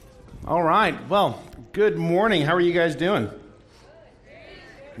All right. Well, good morning. How are you guys doing?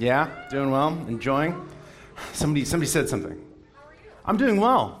 Yeah, doing well. Enjoying. Somebody said something. How are you? I'm doing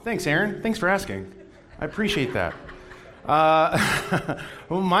well. Thanks, Aaron. Thanks for asking. I appreciate that.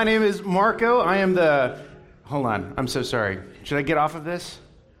 Well, my name is Marco. I am the. Hold on. I'm so sorry. Should I get off of this?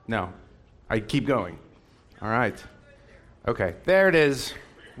 No. I keep going. All right. Okay. There it is.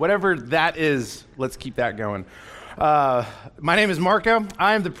 Whatever that is, let's keep that going. My name is Marco.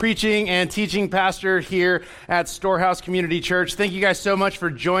 I am the preaching and teaching pastor here at Storehouse Community Church. Thank you guys so much for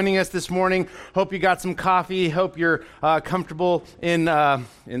joining us this morning. Hope you got some coffee. Hope you're comfortable in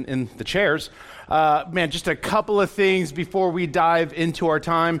the chairs. Just a couple of things before we dive into our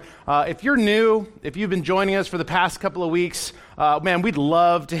time. If you're new, if you've been joining us for the past couple of weeks, we'd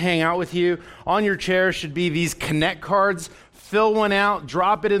love to hang out with you. On your chair should be these Connect cards. Fill one out,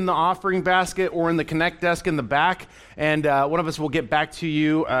 drop it in the offering basket or in the Connect desk in the back, and one of us will get back to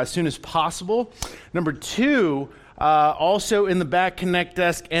you as soon as possible. Number two, also in the back Connect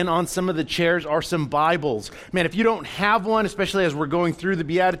desk and on some of the chairs are some Bibles. Man, if you don't have one, especially as we're going through the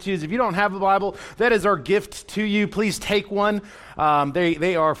Beatitudes, if you don't have a Bible, that is our gift to you. Please take one.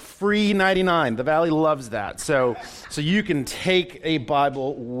 They are free 99. The Valley loves that. So you can take a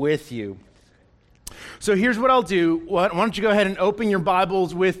Bible with you. So here's what I'll do. Why don't you go ahead and open your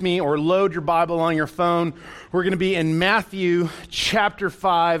Bibles with me or load your Bible on your phone. We're going to be in Matthew chapter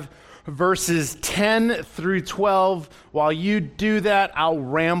 5, verses 10 through 12. While you do that, I'll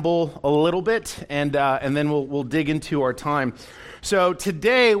ramble a little bit, and then we'll dig into our time. So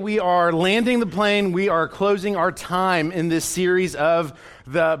today we are landing the plane. We are closing our time in this series of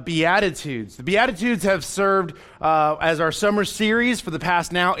the Beatitudes. The Beatitudes have served as our summer series for the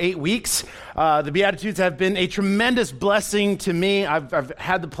past now 8 weeks. The Beatitudes have been a tremendous blessing to me. I've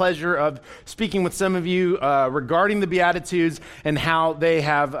had the pleasure of speaking with some of you regarding the Beatitudes and how they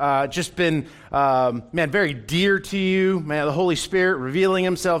have just been, very dear to you. Man, the Holy Spirit revealing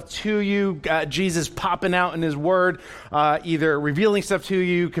himself to you, Jesus popping out in his word, either revealing stuff to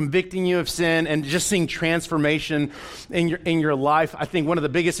you, convicting you of sin, and just seeing transformation in your life. I think one of the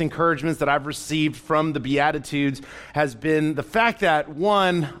biggest encouragements that I've received from the Beatitudes has been the fact that,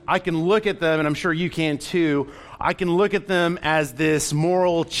 one, I can look at them, and I'm sure you can too, I can look at them as this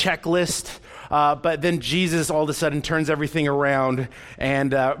moral checklist, but then Jesus all of a sudden turns everything around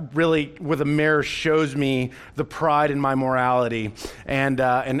and really with a mirror shows me the pride in my morality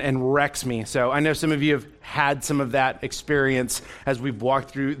and wrecks me. So I know some of you have had some of that experience as we've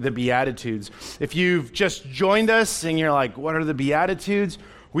walked through the Beatitudes. If you've just joined us and you're like, what are the Beatitudes?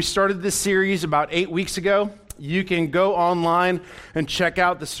 We started this series about 8 weeks ago. You can go online and check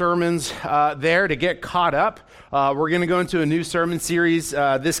out the sermons there to get caught up. We're going to go into a new sermon series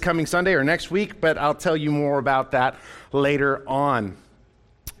this coming Sunday or next week, but I'll tell you more about that later on.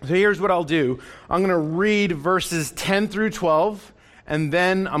 So here's what I'll do. I'm going to read verses 10 through 12, and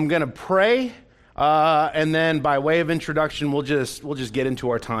then I'm going to pray, and then by way of introduction, we'll just get into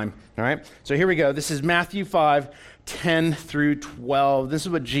our time. All right? So here we go. This is Matthew 5, 10 through 12. This is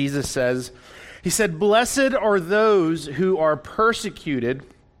what Jesus says. He said, "Blessed are those who are persecuted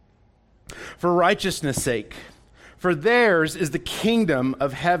for righteousness' sake, for theirs is the kingdom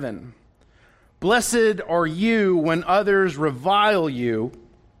of heaven. Blessed are you when others revile you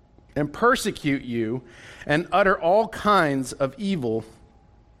and persecute you and utter all kinds of evil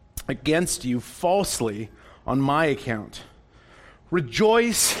against you falsely on my account.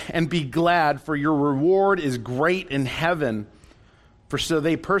 Rejoice and be glad, for your reward is great in heaven. For so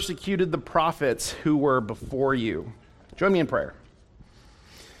they persecuted the prophets who were before you." Join me in prayer.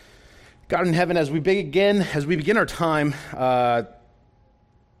 God in heaven, as we begin our time,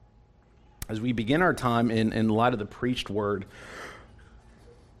 in light of the preached word,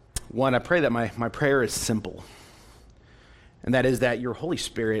 one, I pray that my prayer is simple, and that is that your Holy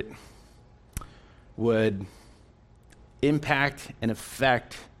Spirit would impact and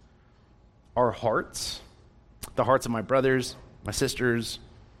affect our hearts, the hearts of my brothers, my sisters,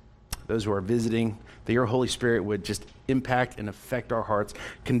 those who are visiting, that your Holy Spirit would just impact and affect our hearts,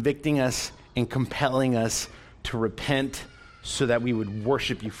 convicting us and compelling us to repent so that we would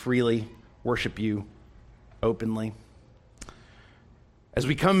worship you freely, worship you openly. As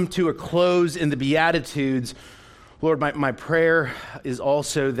we come to a close in the Beatitudes, Lord, my prayer is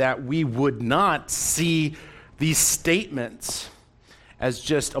also that we would not see these statements as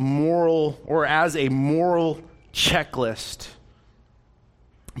just a moral checklist,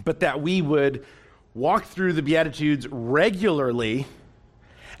 but that we would walk through the Beatitudes regularly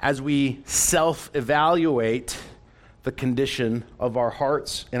as we self-evaluate the condition of our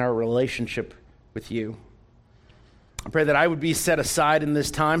hearts and our relationship with you. I pray that I would be set aside in this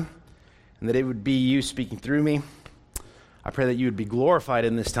time, and that it would be you speaking through me. I pray that you would be glorified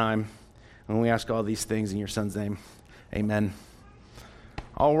in this time. And we ask all these things in your Son's name. Amen.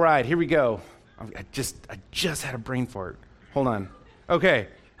 All right, here we go. I just had a brain fart. Hold on. Okay.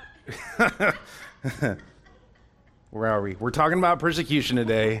 Where are we? We're talking about persecution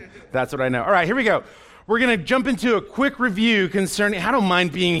today. That's what I know. All right, here we go. We're going to jump into a quick review concerning, I don't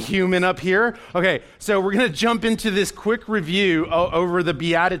mind being human up here. Okay, so we're going to jump into this quick review over the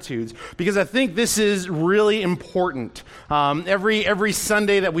Beatitudes because I think this is really important. Every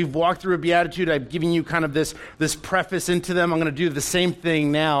Sunday that we've walked through a Beatitude, I've given you kind of this preface into them. I'm going to do the same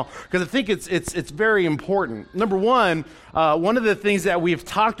thing now because I think it's very important. Number one of the things that we've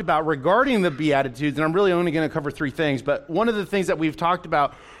talked about regarding the Beatitudes, and I'm really only going to cover three things, but one of the things that we've talked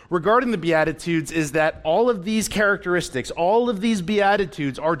about regarding the Beatitudes is that all of these characteristics, all of these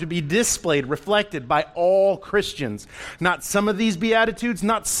Beatitudes are to be displayed, reflected by all Christians. Not some of these Beatitudes,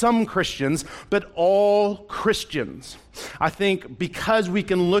 not some Christians, but all Christians. I think because we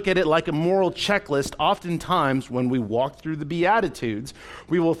can look at it like a moral checklist, oftentimes when we walk through the Beatitudes,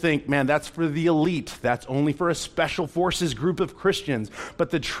 we will think, man, that's for the elite. That's only for a special forces group of Christians.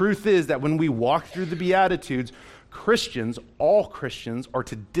 But the truth is that when we walk through the Beatitudes, Christians, all Christians, are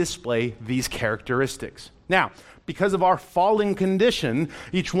to display these characteristics. Now, because of our fallen condition,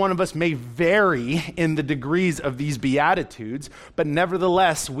 each one of us may vary in the degrees of these Beatitudes, but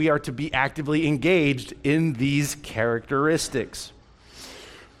nevertheless, we are to be actively engaged in these characteristics.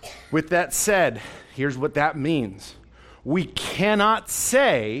 With that said, here's what that means. We cannot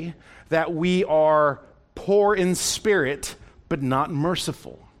say that we are poor in spirit, but not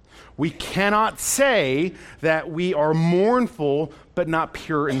merciful. We cannot say that we are mournful, but not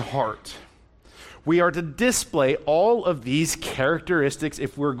pure in heart. We are to display all of these characteristics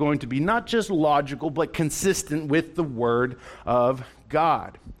if we're going to be not just logical, but consistent with the Word of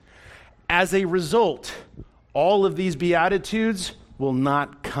God. As a result, all of these Beatitudes will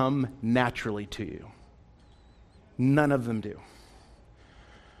not come naturally to you. None of them do.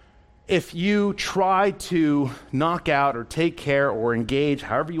 If you try to knock out or take care or engage,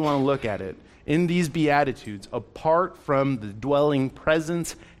 however you want to look at it, in these Beatitudes, apart from the dwelling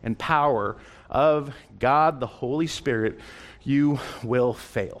presence and power of God, the Holy Spirit, you will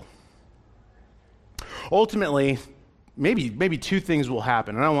fail. Ultimately, maybe two things will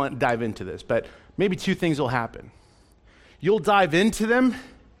happen. And I don't want to dive into this, but maybe two things will happen. You'll dive into them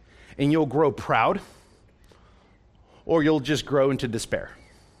and you'll grow proud, or you'll just grow into despair.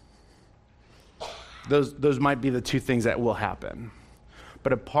 Those might be the two things that will happen.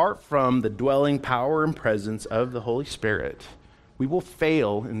 But apart from the dwelling power and presence of the Holy Spirit, we will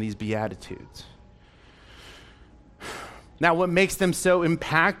fail in these Beatitudes. Now, what makes them so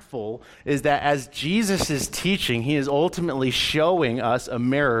impactful is that as Jesus is teaching, he is ultimately showing us a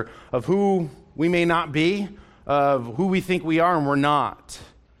mirror of who we may not be, of who we think we are and we're not.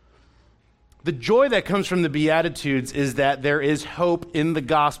 The joy that comes from the Beatitudes is that there is hope in the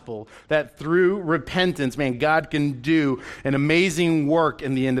gospel, that through repentance, man, God can do an amazing work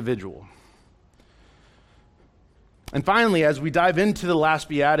in the individual. And finally, as we dive into the last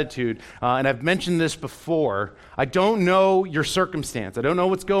Beatitude, and I've mentioned this before, I don't know your circumstance. I don't know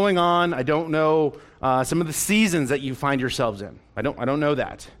what's going on. I don't know some of the seasons that you find yourselves in. I don't know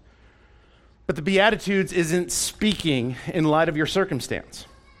that. But the Beatitudes isn't speaking in light of your circumstance.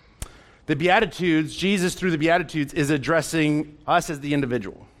 The Beatitudes, Jesus through the Beatitudes is addressing us as the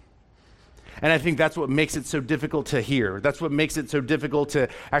individual. And I think that's what makes it so difficult to hear. That's what makes it so difficult to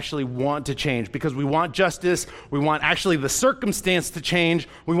actually want to change, because we want justice. We want actually the circumstance to change.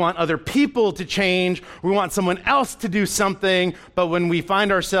 We want other people to change. We want someone else to do something. But when we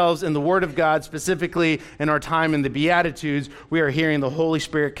find ourselves in the Word of God, specifically in our time in the Beatitudes, we are hearing the Holy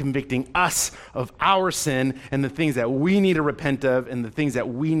Spirit convicting us of our sin and the things that we need to repent of and the things that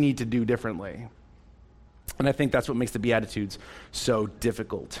we need to do differently. And I think that's what makes the Beatitudes so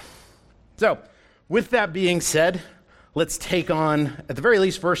difficult. So, with that being said, let's take on, at the very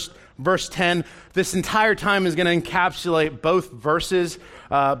least, verse 10. This entire time is going to encapsulate both verses,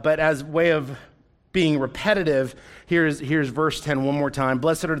 but as a way of being repetitive, here's verse 10 one more time.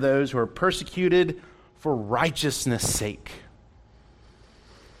 Blessed are those who are persecuted for righteousness' sake.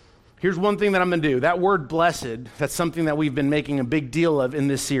 Here's one thing that I'm going to do. That word blessed, that's something that we've been making a big deal of in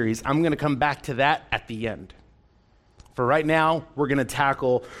this series. I'm going to come back to that at the end. For right now, we're going to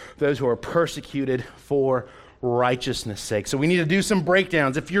tackle those who are persecuted for righteousness' sake. So we need to do some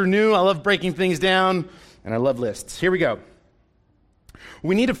breakdowns. If you're new, I love breaking things down, and I love lists. Here we go.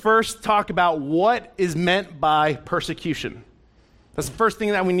 We need to first talk about what is meant by persecution. That's the first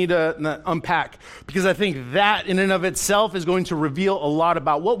thing that we need to unpack, because I think that in and of itself is going to reveal a lot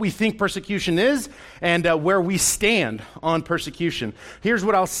about what we think persecution is and where we stand on persecution. Here's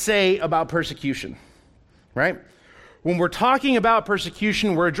what I'll say about persecution, right? When we're talking about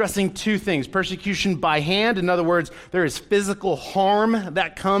persecution, we're addressing two things. Persecution by hand, in other words, there is physical harm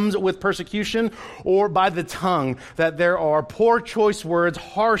that comes with persecution, or by the tongue, that there are poor choice words,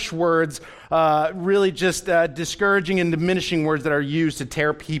 harsh words, really just discouraging and diminishing words that are used to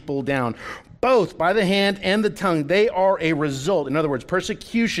tear people down. Both by the hand and the tongue, they are a result. In other words,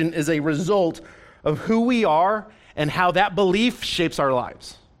 persecution is a result of who we are and how that belief shapes our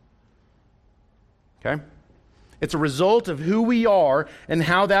lives. Okay? It's a result of who we are and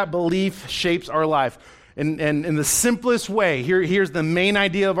how that belief shapes our life. And in the simplest way, here's the main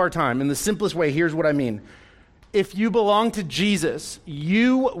idea of our time. In the simplest way, here's what I mean. If you belong to Jesus,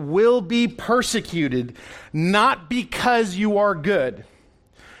 you will be persecuted, not because you are good,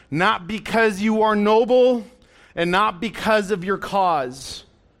 not because you are noble, and not because of your cause,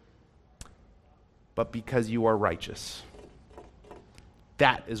 but because you are righteous.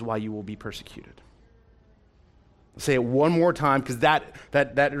 That is why you will be persecuted. I'll say it one more time, because that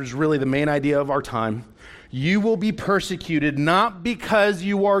is really the main idea of our time. You will be persecuted not because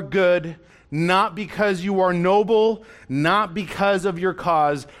you are good, not because you are noble, not because of your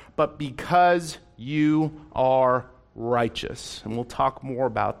cause, but because you are righteous. And we'll talk more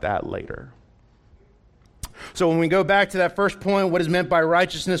about that later. So when we go back to that first point, what is meant by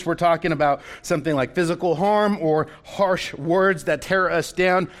righteousness, we're talking about something like physical harm or harsh words that tear us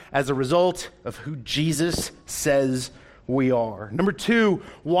down as a result of who Jesus says we are. Number two,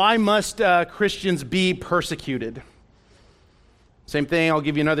 why must Christians be persecuted? Same thing, I'll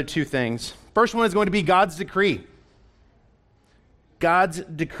give you another two things. First one is going to be God's decree. God's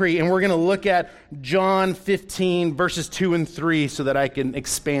decree. And we're going to look at John 15, verses 2 and 3, so that I can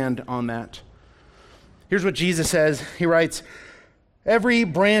expand on that. Here's what Jesus says. He writes, "Every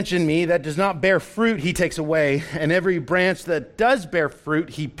branch in me that does not bear fruit, he takes away. And every branch that does bear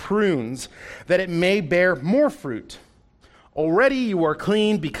fruit, he prunes, that it may bear more fruit. Already you are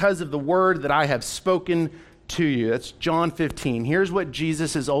clean because of the word that I have spoken to you." That's John 15. Here's what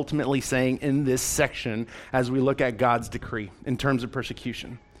Jesus is ultimately saying in this section as we look at God's decree in terms of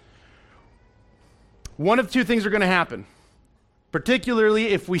persecution. One of two things are going to happen. Particularly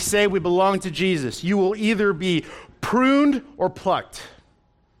if we say we belong to Jesus, you will either be pruned or plucked.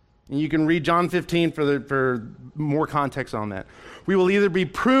 And you can read John 15 for more context on that. We will either be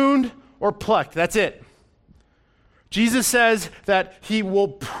pruned or plucked. That's it. Jesus says that he will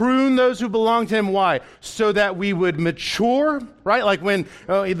prune those who belong to him. Why? So that we would mature, right? Like when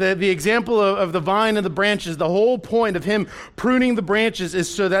the example of the vine and the branches, the whole point of him pruning the branches is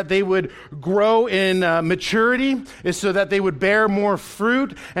so that they would grow in maturity, is so that they would bear more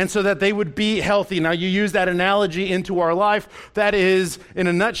fruit, and so that they would be healthy. Now, you use that analogy into our life. That is, in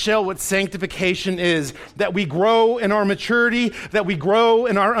a nutshell, what sanctification is. That we grow in our maturity, that we grow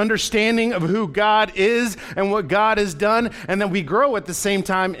in our understanding of who God is and what God has done, and then we grow at the same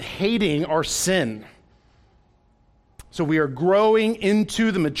time hating our sin. So we are growing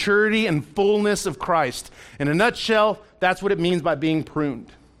into the maturity and fullness of Christ. In a nutshell, that's what it means by being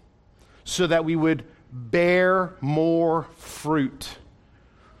pruned, so that we would bear more fruit.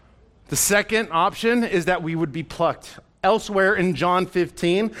 The second option is that we would be plucked. Elsewhere in John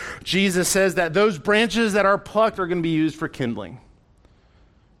 15, Jesus says that those branches that are plucked are going to be used for kindling.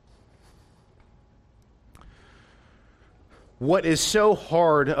 What is so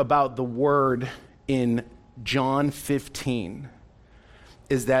hard about the word in John 15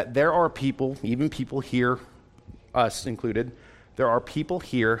 is that there are people, even people here, us included, there are people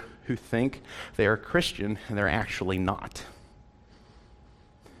here who think they are Christian and they're actually not.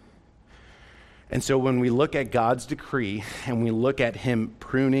 And so when we look at God's decree and we look at him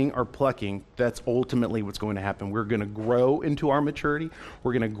pruning or plucking, that's ultimately what's going to happen. We're going to grow into our maturity,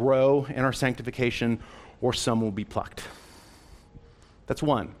 we're going to grow in our sanctification, or some will be plucked. That's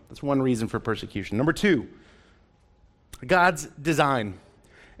one. That's one reason for persecution. Number two, God's design.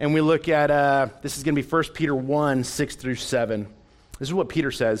 And we look at, this is going to be 1 Peter 1, 6 through 7. This is what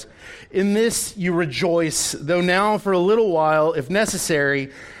Peter says. "In this you rejoice, though now for a little while, if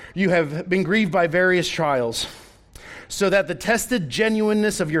necessary, you have been grieved by various trials, so that the tested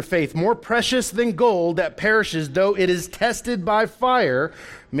genuineness of your faith, more precious than gold that perishes though it is tested by fire,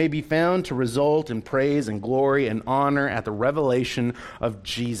 may be found to result in praise and glory and honor at the revelation of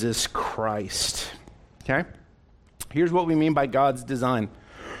Jesus Christ." Okay? Here's what we mean by God's design.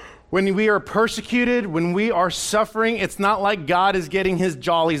 When we are persecuted, when we are suffering, it's not like God is getting his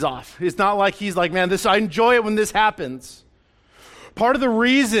jollies off. It's not like he's like, man, I enjoy it when this happens. Part of the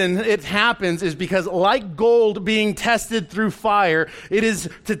reason it happens is because, like gold being tested through fire, it is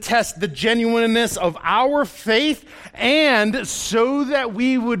to test the genuineness of our faith and so that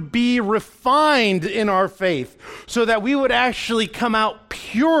we would be refined in our faith, so that we would actually come out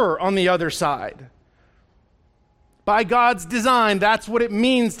pure on the other side. By God's design, that's what it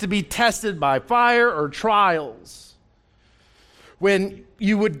means to be tested by fire or trials. When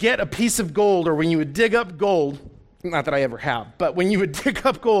you would get a piece of gold, or when you would dig up gold, not that I ever have, but when you would dig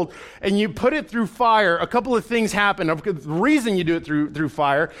up gold and you put it through fire, a couple of things happen. The reason you do it through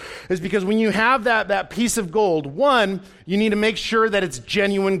fire is because when you have that piece of gold, one, you need to make sure that it's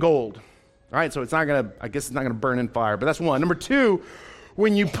genuine gold. All right, so it's not going to burn in fire, but that's one. Number two,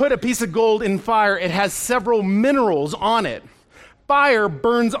 when you put a piece of gold in fire, it has several minerals on it. Fire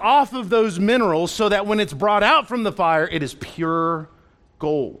burns off of those minerals so that when it's brought out from the fire, it is pure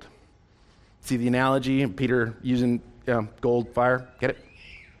gold. See the analogy? Peter using gold, fire. Get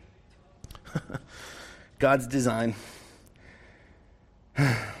it? God's design.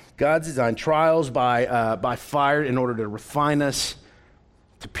 God's design. Trials by fire in order to refine us,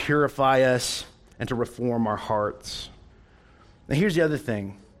 to purify us, and to reform our hearts. Now here's the other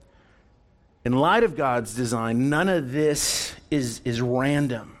thing. In light of God's design, none of this is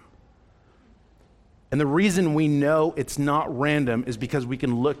random. And the reason we know it's not random is because we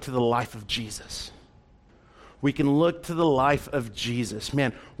can look to the life of Jesus. We can look to the life of Jesus.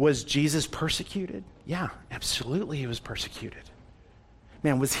 Man, was Jesus persecuted? Yeah, absolutely he was persecuted.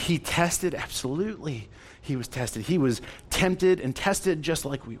 Man, was he tested? Absolutely he was tested. He was tempted and tested just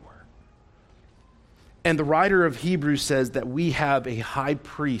like we were. And the writer of Hebrews says that we have a high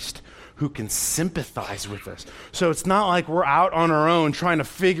priest who can sympathize with us. So it's not like we're out on our own trying to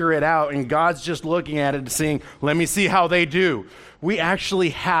figure it out and God's just looking at it and saying, let me see how they do. We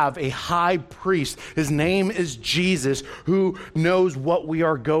actually have a high priest. His name is Jesus, who knows what we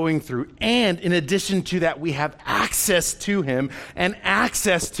are going through. And in addition to that, we have access to him and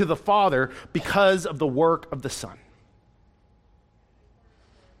access to the Father because of the work of the Son.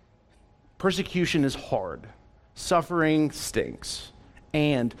 Persecution is hard. Suffering stinks.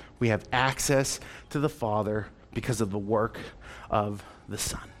 And we have access to the Father because of the work of the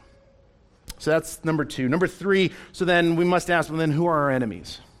Son. So that's number two. Number three, so then we must ask, well, then who are our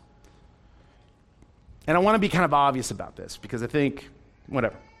enemies? And I want to be kind of obvious about this because I think,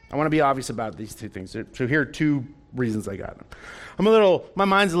 whatever. I want to be obvious about these two things. So here are two reasons I got them. My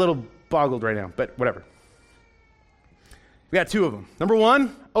mind's a little boggled right now, but whatever. We got two of them. Number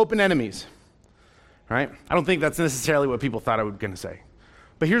one, open enemies. All right? I don't think that's necessarily what people thought I was going to say.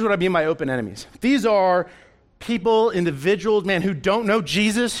 But here's what I mean by open enemies. These are people, individuals, man, who don't know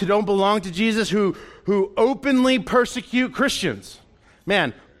Jesus, who don't belong to Jesus, who openly persecute Christians.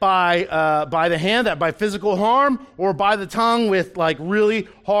 Man, by the hand, that by physical harm, or by the tongue with like really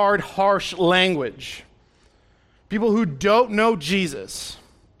hard, harsh language. People who don't know Jesus.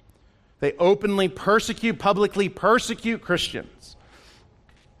 They openly publicly persecute Christians.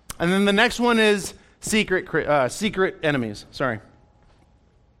 And then the next one is secret enemies. Sorry.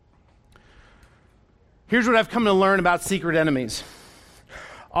 Here's what I've come to learn about secret enemies.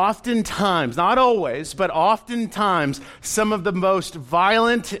 Oftentimes, not always, but oftentimes, some of the most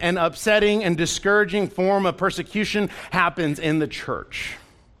violent and upsetting and discouraging form of persecution happens in the church.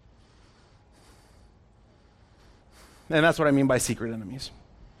 And that's what I mean by secret enemies.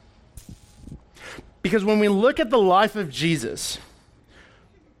 Because when we look at the life of Jesus,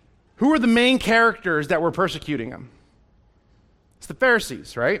 who are the main characters that were persecuting him? It's the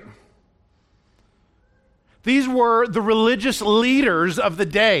Pharisees, right? These were the religious leaders of the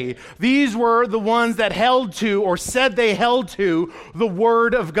day. These were the ones that held to, or said they held to, the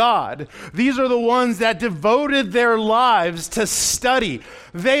Word of God. These are the ones that devoted their lives to study.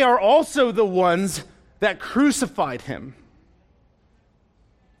 They are also the ones that crucified him.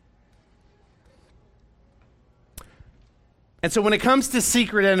 And so when it comes to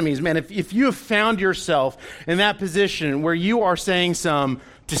secret enemies, man, if you have found yourself in that position where you are saying some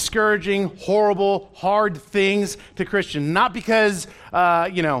discouraging, horrible, hard things to Christians, not because,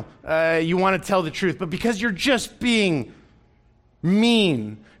 you want to tell the truth, but because you're just being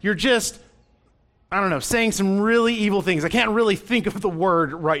mean. You're just, saying some really evil things. I can't really think of the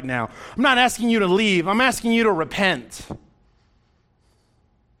word right now. I'm not asking you to leave. I'm asking you to repent.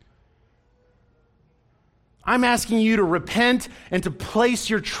 I'm asking you to repent and to place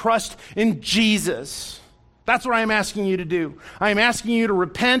your trust in Jesus. That's what I am asking you to do. I am asking you to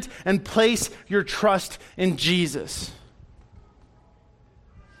repent and place your trust in Jesus.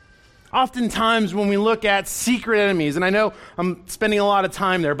 Oftentimes when we look at secret enemies, and I know I'm spending a lot of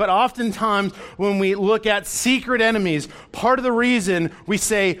time there, but oftentimes when we look at secret enemies, part of the reason we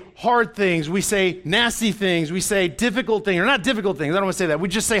say hard things, we say nasty things, we say difficult things, or not difficult things, I don't want to say that, we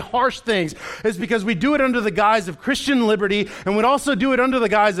just say harsh things, is because we do it under the guise of Christian liberty, and we'd also do it under the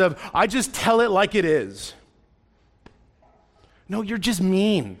guise of, I just tell it like it is. No, you're just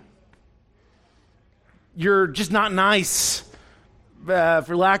mean. You're just not nice.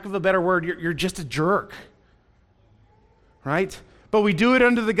 For lack of a better word, you're just a jerk, right? But we do it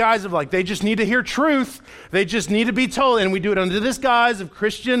under the guise of like, they just need to hear truth. They just need to be told. And we do it under this guise of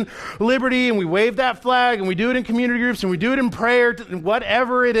Christian liberty, and we wave that flag, and we do it in community groups, and we do it in prayer,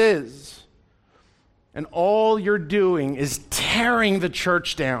 whatever it is. And all you're doing is tearing the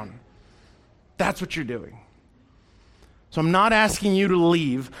church down. That's what you're doing. So I'm not asking you to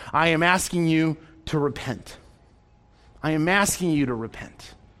leave. I am asking you to repent. I am asking you to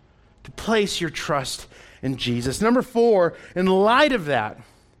repent, to place your trust in Jesus. Number 4, in light of that,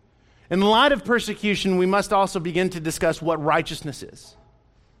 in light of persecution, we must also begin to discuss what righteousness is.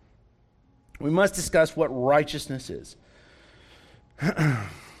 We must discuss what righteousness is.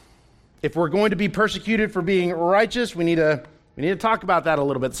 If we're going to be persecuted for being righteous, we need to talk about that a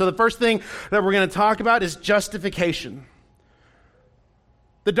little bit. So the first thing that we're going to talk about is justification.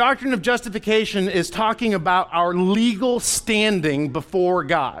 The doctrine of justification is talking about our legal standing before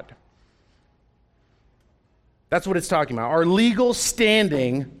God. That's what it's talking about, our legal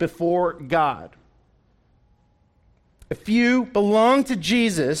standing before God. If you belong to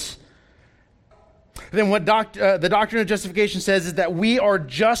Jesus, then what the doctrine of justification says is that we are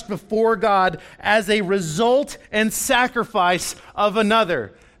just before God as a result and sacrifice of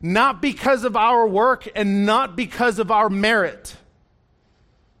another, not because of our work and not because of our merit.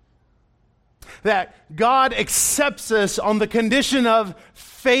 That God accepts us on the condition of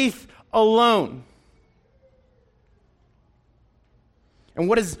faith alone. And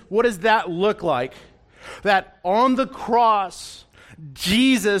what does that look like? That on the cross,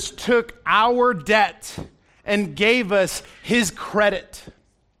 Jesus took our debt and gave us his credit.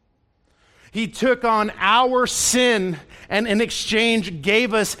 He took on our sin and in exchange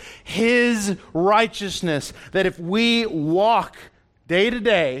gave us his righteousness. That if we walk day to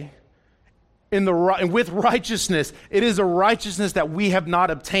day with righteousness, it is a righteousness that we have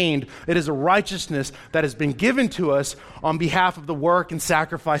not obtained. It is a righteousness that has been given to us on behalf of the work and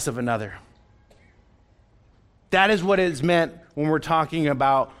sacrifice of another. That is what is meant when we're talking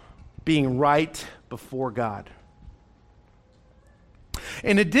about being right before God.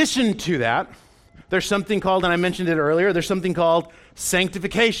 In addition to that, there's something called, and I mentioned it earlier, there's something called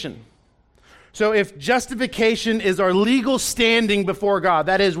sanctification. So if justification is our legal standing before God,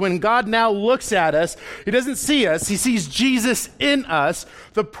 that is, when God now looks at us, he doesn't see us, he sees Jesus in us.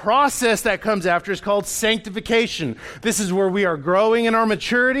 The process that comes after is called sanctification. This is where we are growing in our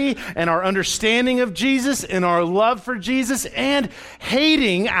maturity and our understanding of Jesus and our love for Jesus and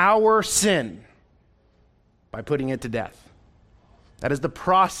hating our sin by putting it to death. That is the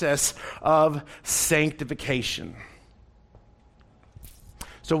process of sanctification.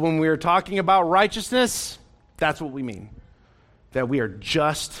 So when we are talking about righteousness, that's what we mean. That we are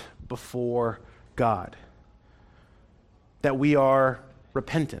just before God. That we are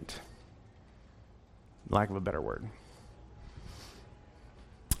repentant. Lack of a better word.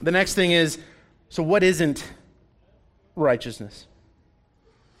 The next thing is, so what isn't righteousness?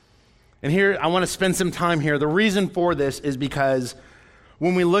 And here, I want to spend some time here. The reason for this is because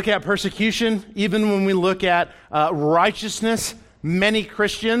when we look at persecution, even when we look at righteousness, many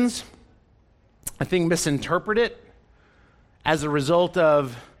Christians, I think, misinterpret it as a result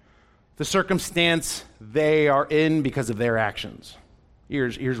of the circumstance they are in because of their actions.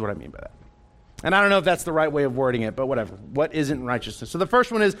 Here's what I mean by that. And I don't know if that's the right way of wording it, but whatever. What isn't righteousness? So the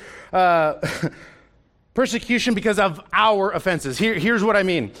first one is persecution because of our offenses. Here's what I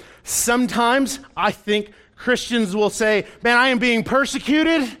mean. Sometimes I think Christians will say, man, I am being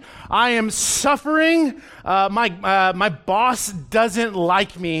persecuted. I am suffering. My boss doesn't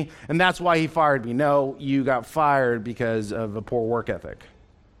like me, and that's why he fired me. No, you got fired because of a poor work ethic.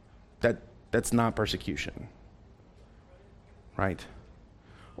 That's not persecution, right?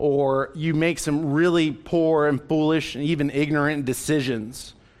 Or you make some really poor and foolish and even ignorant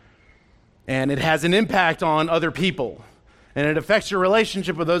decisions, and it has an impact on other people. And it affects your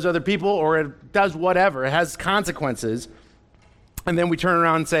relationship with those other people, or it does whatever. It has consequences. And then we turn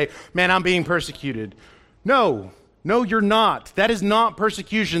around and say, man, I'm being persecuted. No, you're not. That is not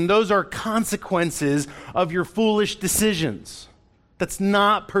persecution. Those are consequences of your foolish decisions. That's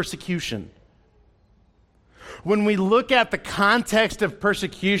not persecution. when we look at the context of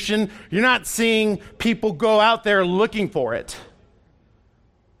persecution, you're not seeing people go out there looking for it.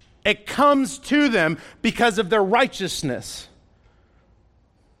 It comes to them because of their righteousness.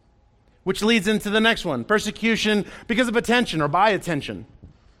 Which leads into the next one. Persecution because of attention or by attention.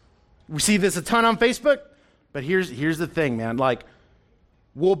 We see this a ton on Facebook, but here's the thing, man. Like,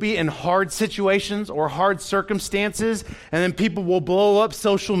 we'll be in hard situations or hard circumstances, and then people will blow up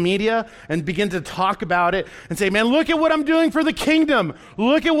social media and begin to talk about it and say, man, look at what I'm doing for the kingdom.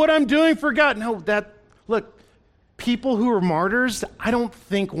 Look at what I'm doing for God. No, look, people who are martyrs, I don't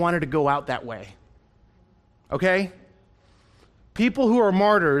think wanted to go out that way. Okay? People who are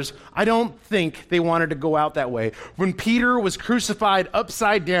martyrs, I don't think they wanted to go out that way. When Peter was crucified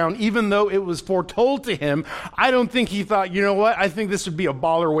upside down, even though it was foretold to him, I don't think he thought, you know what, I think this would be a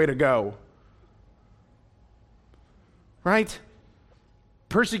baller way to go. Right?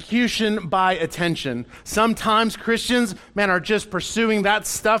 Persecution by attention. Sometimes Christians, man, are just pursuing that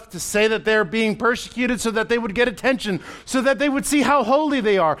stuff to say that they're being persecuted so that they would get attention, so that they would see how holy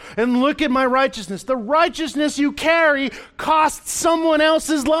they are. And look at my righteousness. The righteousness you carry costs someone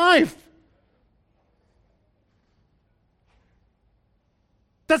else's life.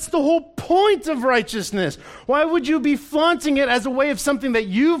 That's the whole point of righteousness. Why would you be flaunting it as a way of something that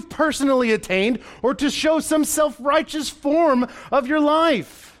you've personally attained or to show some self-righteous form of your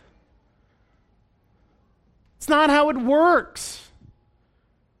life? It's not how it works.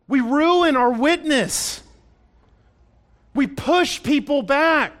 We ruin our witness. We push people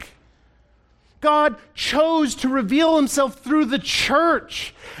back. God chose to reveal himself through the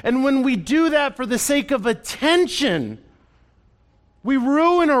church. And when we do that for the sake of attention, we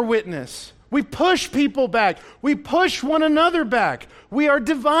ruin our witness. We push people back. We push one another back. We are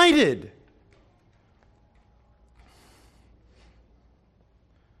divided.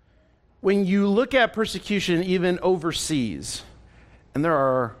 When you look at persecution even overseas, and there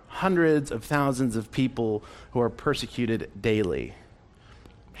are hundreds of thousands of people who are persecuted daily,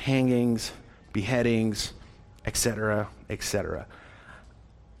 hangings, beheadings, etc., etc.,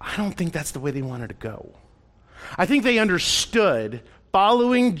 I don't think that's the way they wanted to go. I think they understood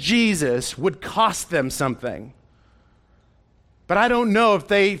following Jesus would cost them something. But I don't know if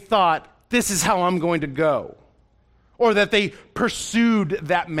they thought, this is how I'm going to go, or that they pursued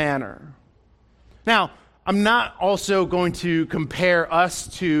that manner. Now, I'm not also going to compare us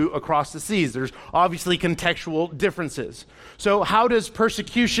to across the seas. There's obviously contextual differences. So how does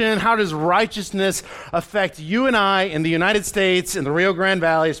persecution, how does righteousness affect you and I in the United States, in the Rio Grande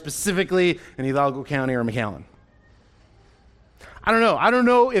Valley, specifically in Hidalgo County or McAllen? I don't know. I don't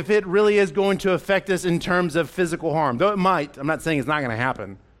know if it really is going to affect us in terms of physical harm, though it might. I'm not saying it's not going to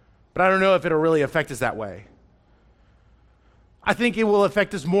happen, but I don't know if it'll really affect us that way. I think it will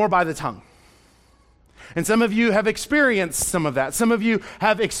affect us more by the tongue. And some of you have experienced some of that. Some of you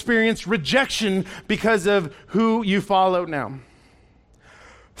have experienced rejection because of who you follow now.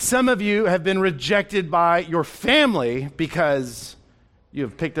 Some of you have been rejected by your family because you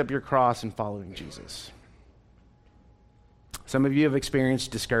have picked up your cross and following Jesus. Some of you have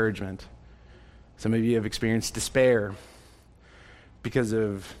experienced discouragement. Some of you have experienced despair because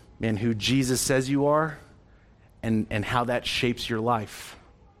of, man, who Jesus says you are and how that shapes your life.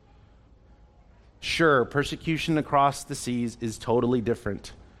 Sure, persecution across the seas is totally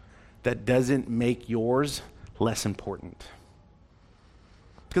different. That doesn't make yours less important.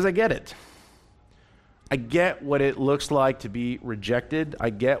 Because I get it. I get what it looks like to be rejected. I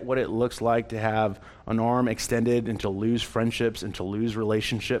get what it looks like to have an arm extended and to lose friendships and to lose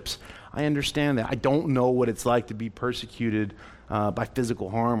relationships. I understand that. I don't know what it's like to be persecuted by physical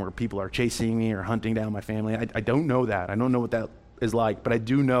harm where people are chasing me or hunting down my family. I don't know that. I don't know what that is like, but I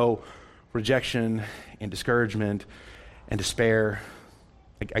do know rejection and discouragement and despair.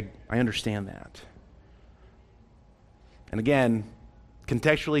 I understand that. And again,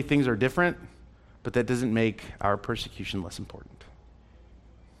 contextually, things are different, but that doesn't make our persecution less important.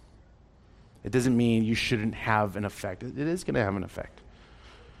 It doesn't mean you shouldn't have an effect. It is going to have an effect.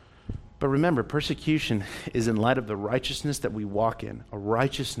 But remember, persecution is in light of the righteousness that we walk in, a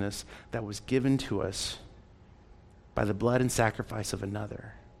righteousness that was given to us by the blood and sacrifice of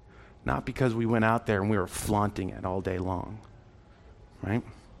another, not because we went out there and we were flaunting it all day long, right?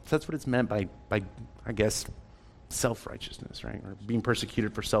 So that's what it's meant by I guess, self-righteousness, right? Or being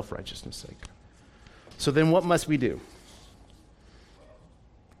persecuted for self-righteousness' sake. So then what must we do?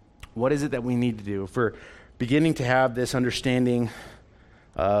 What is it that we need to do? If we're beginning to have this understanding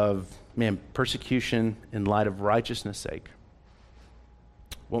of, man, persecution in light of righteousness' sake,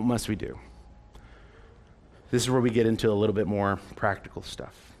 what must we do? This is where we get into a little bit more practical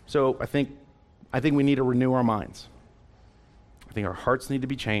stuff. So I think I think we need to renew our minds. I think our hearts need to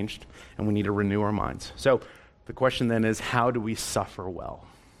be changed, and we need to renew our minds. So the question then is, how do we suffer well?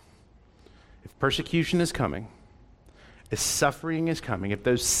 If persecution is coming, if suffering is coming, if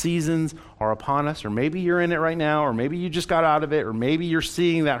those seasons are upon us, or maybe you're in it right now, or maybe you just got out of it, or maybe you're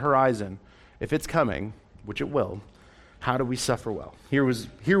seeing that horizon, if it's coming, which it will, how do we suffer well?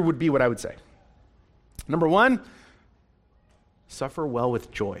 Here would be what I would say. Number one, suffer well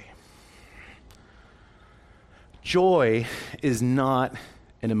with joy. Joy is not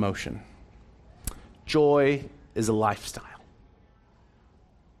an emotion. Joy is a lifestyle.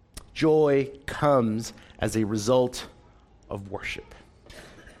 Joy comes as a result of worship.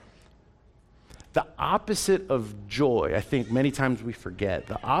 The opposite of joy, I think many times we forget,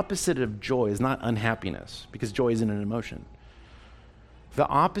 the opposite of joy is not unhappiness, because joy isn't an emotion. The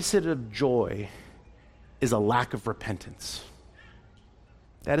opposite of joy is a lack of repentance.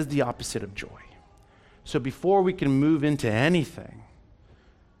 That is the opposite of joy. So before we can move into anything,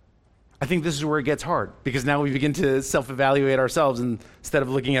 I think this is where it gets hard, because now we begin to self-evaluate ourselves instead of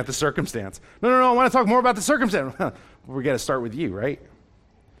looking at the circumstance. No, I want to talk more about the circumstance. We're going to start with you, right?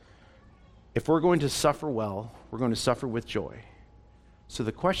 If we're going to suffer well, we're going to suffer with joy. So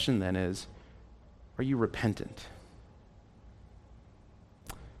the question then is, are you repentant?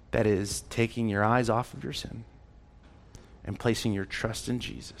 That is, taking your eyes off of your sin and placing your trust in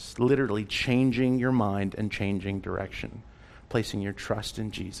Jesus, literally changing your mind and changing direction, placing your trust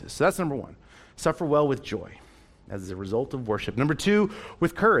in Jesus. So that's number one. Suffer well with joy as a result of worship. Number two,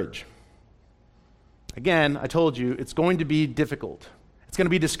 with courage. Again, I told you, it's going to be difficult. It's going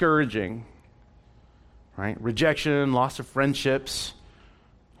to be discouraging, right? Rejection, loss of friendships,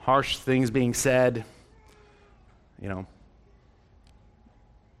 harsh things being said.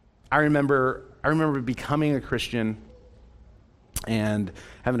 I remember becoming a Christian and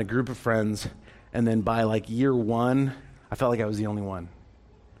having a group of friends, and then by like year one, I felt like I was the only one.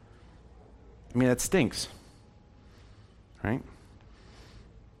 I mean, that stinks, right?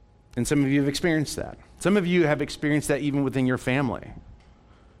 And some of you have experienced that. Some of you have experienced that even within your family,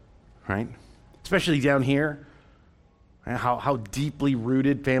 right? Especially down here, how deeply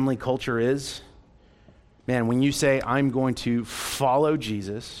rooted family culture is. Man, when you say, I'm going to follow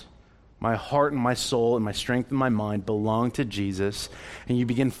Jesus, my heart and my soul and my strength and my mind belong to Jesus, and you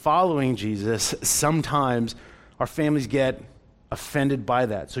begin following Jesus, sometimes our families get offended by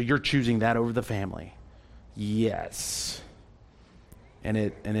that. So you're choosing that over the family. Yes. And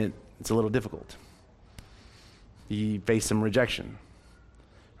it's a little difficult. You face some rejection,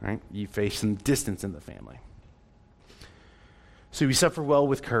 right? You face some distance in the family. So we suffer well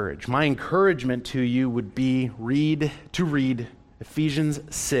with courage. My encouragement to you would be read Ephesians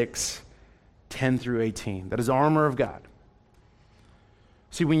 6, 10 through 18. That is armor of God.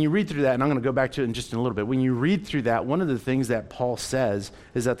 See, when you read through that, and I'm going to go back to it in just a little bit, when you read through that, one of the things that Paul says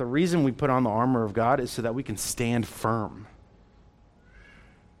is that the reason we put on the armor of God is so that we can stand firm.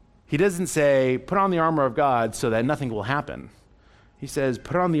 He doesn't say, put on the armor of God so that nothing will happen. He says,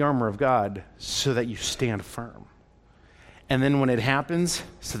 put on the armor of God so that you stand firm. And then when it happens,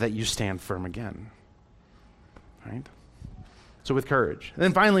 so that you stand firm again. Right? So with courage. And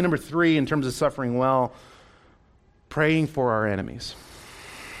then finally, number three, in terms of suffering well, praying for our enemies.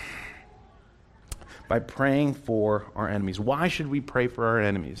 By praying for our enemies. Why should we pray for our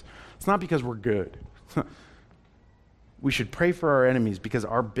enemies? It's not because we're good. We should pray for our enemies because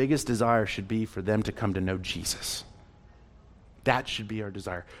our biggest desire should be for them to come to know Jesus. That should be our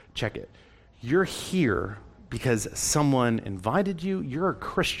desire. Check it. You're here because someone invited you. You're a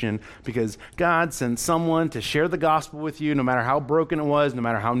Christian because God sent someone to share the gospel with you, no matter how broken it was, no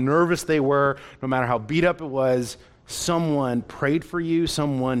matter how nervous they were, no matter how beat up it was. Someone prayed for you.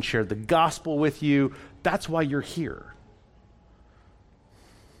 Someone shared the gospel with you. That's why you're here.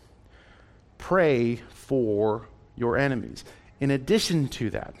 Pray for your enemies. In addition to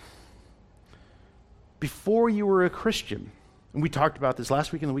that, before you were a Christian, and we talked about this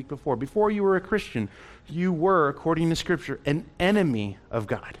last week and the week before you were a Christian, you were, according to Scripture, an enemy of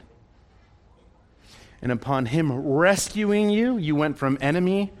God. And upon Him rescuing you, you went from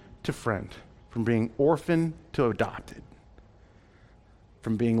enemy to friend, from being orphan to adopted,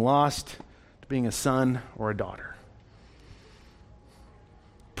 from being lost to being a son or a daughter.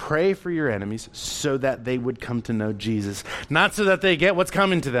 Pray for your enemies so that they would come to know Jesus. Not so that they get what's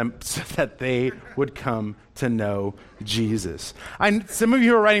coming to them, so that they would come to know Jesus. Some of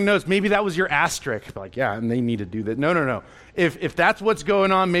you are writing notes. Maybe that was your asterisk. Like, yeah, and they need to do that. No. If that's what's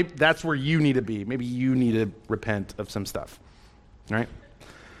going on, maybe that's where you need to be. Maybe you need to repent of some stuff. All right?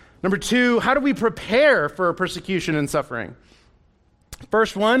 Number two, how do we prepare for persecution and suffering?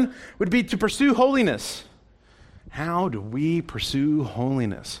 First one would be to pursue holiness. How do we pursue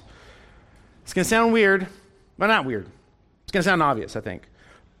holiness? It's going to sound weird, but not weird. It's going to sound obvious, I think.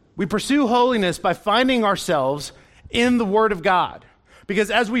 We pursue holiness by finding ourselves in the Word of God. Because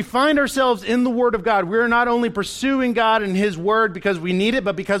as we find ourselves in the Word of God, we're not only pursuing God and His Word because we need it,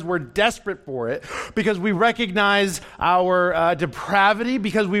 but because we're desperate for it, because we recognize our depravity,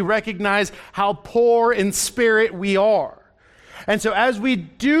 because we recognize how poor in spirit we are. And so as we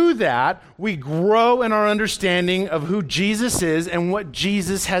do that, we grow in our understanding of who Jesus is and what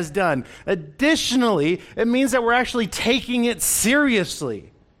Jesus has done. Additionally, it means that we're actually taking it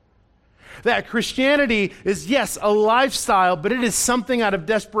seriously. That Christianity is, yes, a lifestyle, but it is something out of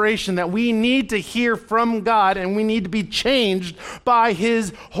desperation that we need to hear from God, and we need to be changed by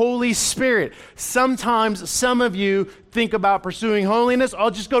His Holy Spirit. Sometimes some of you think about pursuing holiness.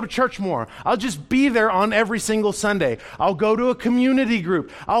 I'll just go to church more. I'll just be there on every single Sunday. I'll go to a community group.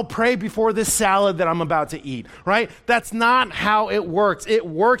 I'll pray before this salad that I'm about to eat, right? That's not how it works. It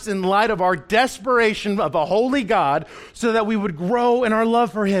works in light of our desperation of a holy God so that we would grow in our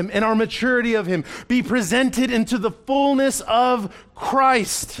love for Him, in our maturity of Him, be presented into the fullness of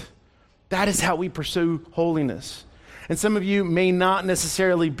Christ. That is how we pursue holiness. And some of you may not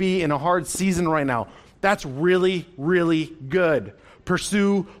necessarily be in a hard season right now. That's really, really good.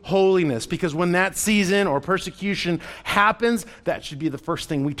 Pursue holiness, because when that season or persecution happens, that should be the first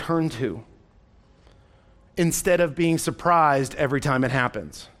thing we turn to, instead of being surprised every time it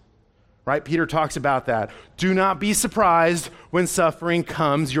happens. Right? Peter talks about that. Do not be surprised when suffering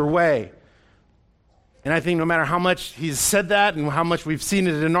comes your way. And I think no matter how much he's said that and how much we've seen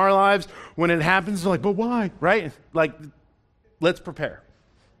it in our lives, when it happens, we're like, but why? Right? Like, let's prepare.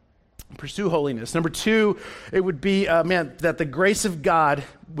 Pursue holiness. Number two, it would be, that the grace of God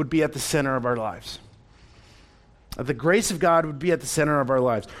would be at the center of our lives. The grace of God would be at the center of our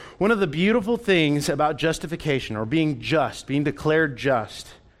lives. One of the beautiful things about justification, or being just, being declared just,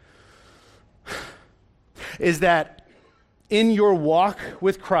 is that in your walk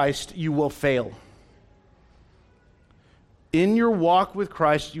with Christ, you will fail. In your walk with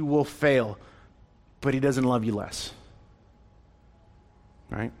Christ, you will fail, but He doesn't love you less.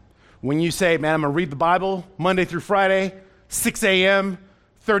 Right? When you say, man, I'm going to read the Bible Monday through Friday, 6 a.m.,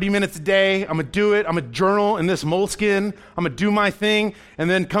 30 minutes a day, I'm going to do it, I'm going to journal in this moleskin, I'm going to do my thing, and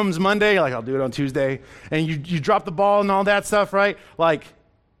then comes Monday, you're like, I'll do it on Tuesday, and you drop the ball and all that stuff, right? Like,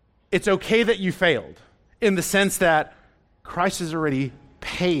 it's okay that you failed, in the sense that Christ has already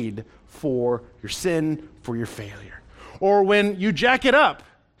paid for your sin, for your failure. Or when you jack it up,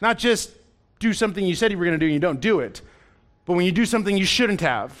 not just do something you said you were going to do and you don't do it, but when you do something you shouldn't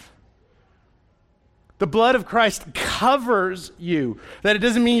have, the blood of Christ covers you. That it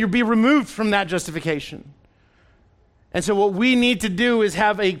doesn't mean you'll be removed from that justification. And so what we need to do is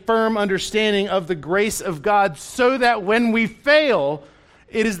have a firm understanding of the grace of God, so that when we fail,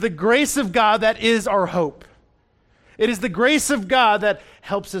 it is the grace of God that is our hope. It is the grace of God that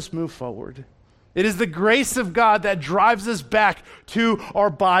helps us move forward. It is the grace of God that drives us back to our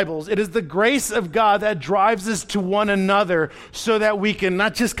Bibles. It is the grace of God that drives us to one another, so that we can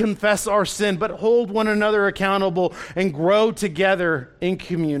not just confess our sin, but hold one another accountable and grow together in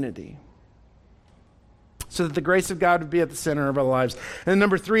community. So that the grace of God would be at the center of our lives. And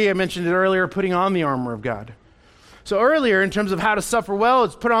number three, I mentioned it earlier, putting on the armor of God. So earlier, in terms of how to suffer well,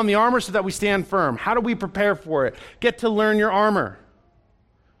 it's put on the armor so that we stand firm. How do we prepare for it? Get to learn your armor.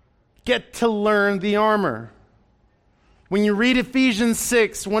 Get to learn the armor. When you read Ephesians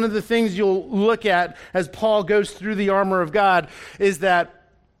 6, one of the things you'll look at as Paul goes through the armor of God is that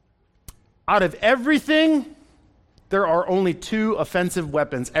out of everything, there are only two offensive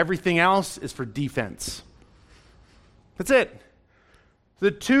weapons. Everything else is for defense. That's it. The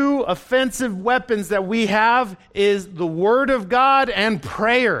two offensive weapons that we have is the Word of God and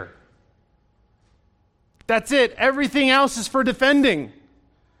prayer. That's it. Everything else is for defending.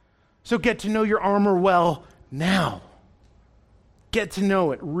 So get to know your armor well now. Get to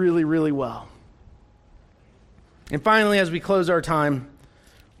know it really, really well. And finally, as we close our time,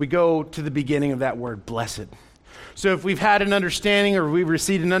 we go to the beginning of that word, blessed. So if we've had an understanding, or we've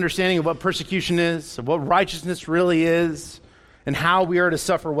received an understanding of what persecution is, of what righteousness really is, and how we are to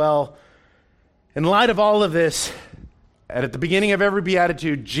suffer well, in light of all of this, at the beginning of every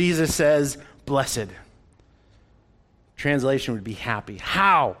beatitude, Jesus says, blessed. Translation would be happy.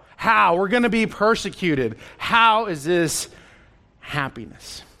 How? How? We're going to be persecuted. How is this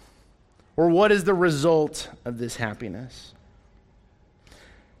happiness? Or what is the result of this happiness?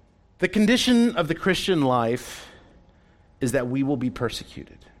 The condition of the Christian life is that we will be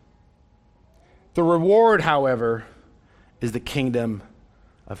persecuted. The reward, however, is the kingdom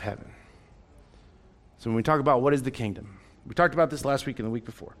of heaven. So when we talk about what is the kingdom, we talked about this last week and the week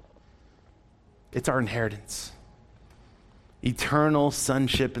before. It's our inheritance. Eternal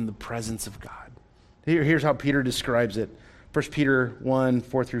sonship in the presence of God. Here's how Peter describes it. 1 Peter 1,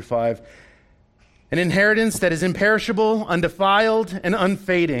 4 through 5. An inheritance that is imperishable, undefiled, and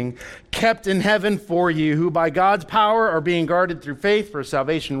unfading, kept in heaven for you, who by God's power are being guarded through faith for a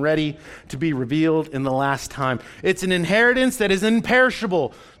salvation ready to be revealed in the last time. It's an inheritance that is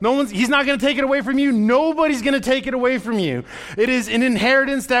imperishable. He's not going to take it away from you. Nobody's going to take it away from you. It is an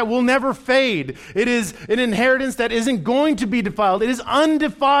inheritance that will never fade. It is an inheritance that isn't going to be defiled. It is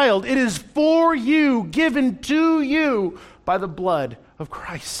undefiled. It is for you, given to you by the blood of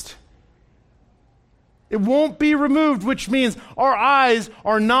Christ. It won't be removed, which means our eyes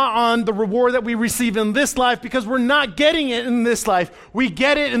are not on the reward that we receive in this life because we're not getting it in this life. We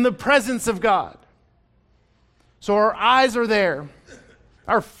get it in the presence of God. So our eyes are there.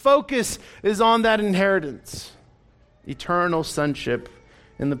 Our focus is on that inheritance. Eternal sonship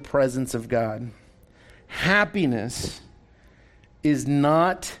in the presence of God. Happiness is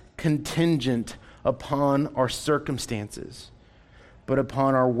not contingent upon our circumstances, but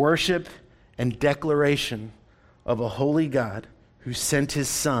upon our worship and declaration of a holy God who sent his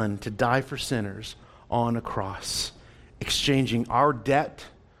Son to die for sinners on a cross, exchanging our debt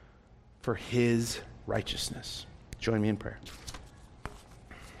for his righteousness. Join me in prayer.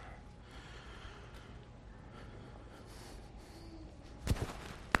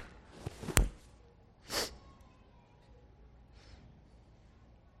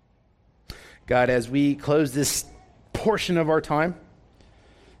 God, as we close this portion of our time,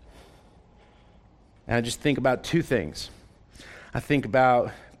 and I just think about two things. I think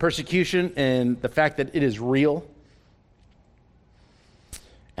about persecution and the fact that it is real.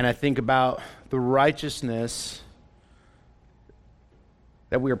 And I think about the righteousness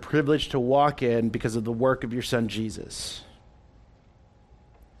that we are privileged to walk in because of the work of your Son, Jesus.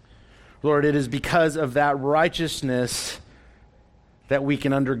 Lord, it is because of that righteousness that we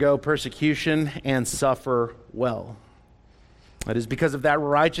can undergo persecution and suffer well. It is because of that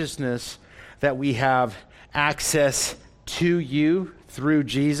righteousness that we have access to you through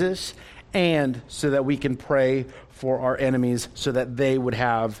Jesus, and so that we can pray for our enemies so that they would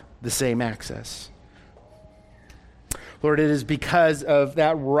have the same access. Lord, it is because of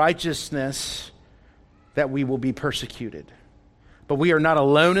that righteousness that we will be persecuted. But we are not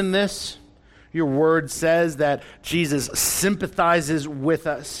alone in this. Your word says that Jesus sympathizes with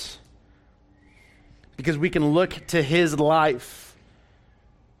us because we can look to his life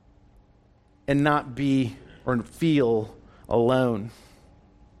and not be or feel alone.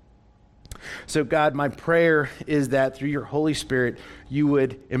 So God, my prayer is that through your Holy Spirit, you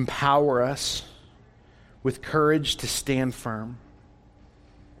would empower us with courage to stand firm.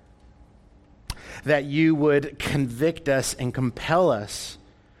 That you would convict us and compel us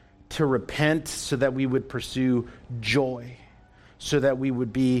to repent so that we would pursue joy, so that we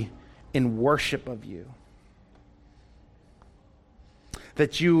would be in worship of you.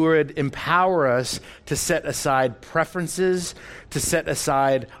 That you would empower us to set aside preferences, to set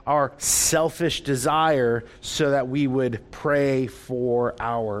aside our selfish desire so that we would pray for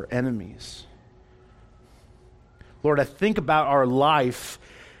our enemies. Lord, I think about our life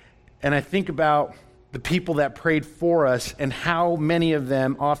and I think about the people that prayed for us and how many of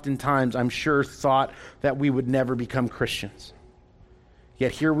them oftentimes, I'm sure, thought that we would never become Christians.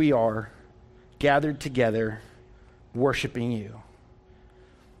 Yet here we are, gathered together, worshiping you.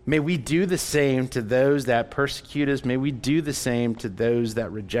 May we do the same to those that persecute us. May we do the same to those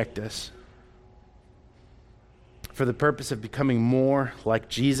that reject us. For the purpose of becoming more like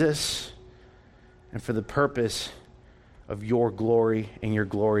Jesus and for the purpose of your glory and your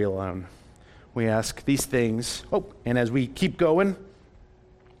glory alone. We ask these things. And as we keep going,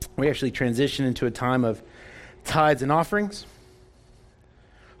 we actually transition into a time of tithes and offerings.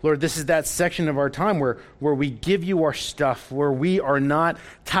 Lord, this is that section of our time where we give you our stuff, where we are not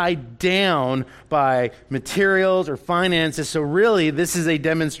tied down by materials or finances. So really, this is a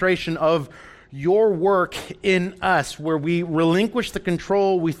demonstration of your work in us, where we relinquish the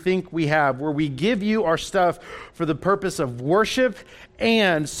control we think we have, where we give you our stuff for the purpose of worship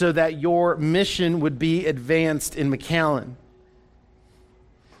and so that your mission would be advanced in McAllen.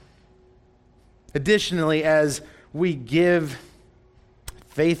 Additionally, as we give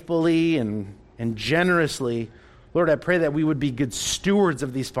faithfully and generously, Lord, I pray that we would be good stewards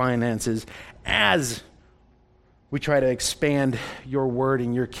of these finances as we try to expand your word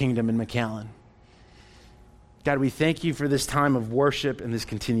and your kingdom in McAllen. God, we thank you for this time of worship and this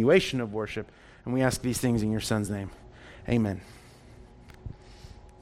continuation of worship, and we ask these things in your Son's name. Amen.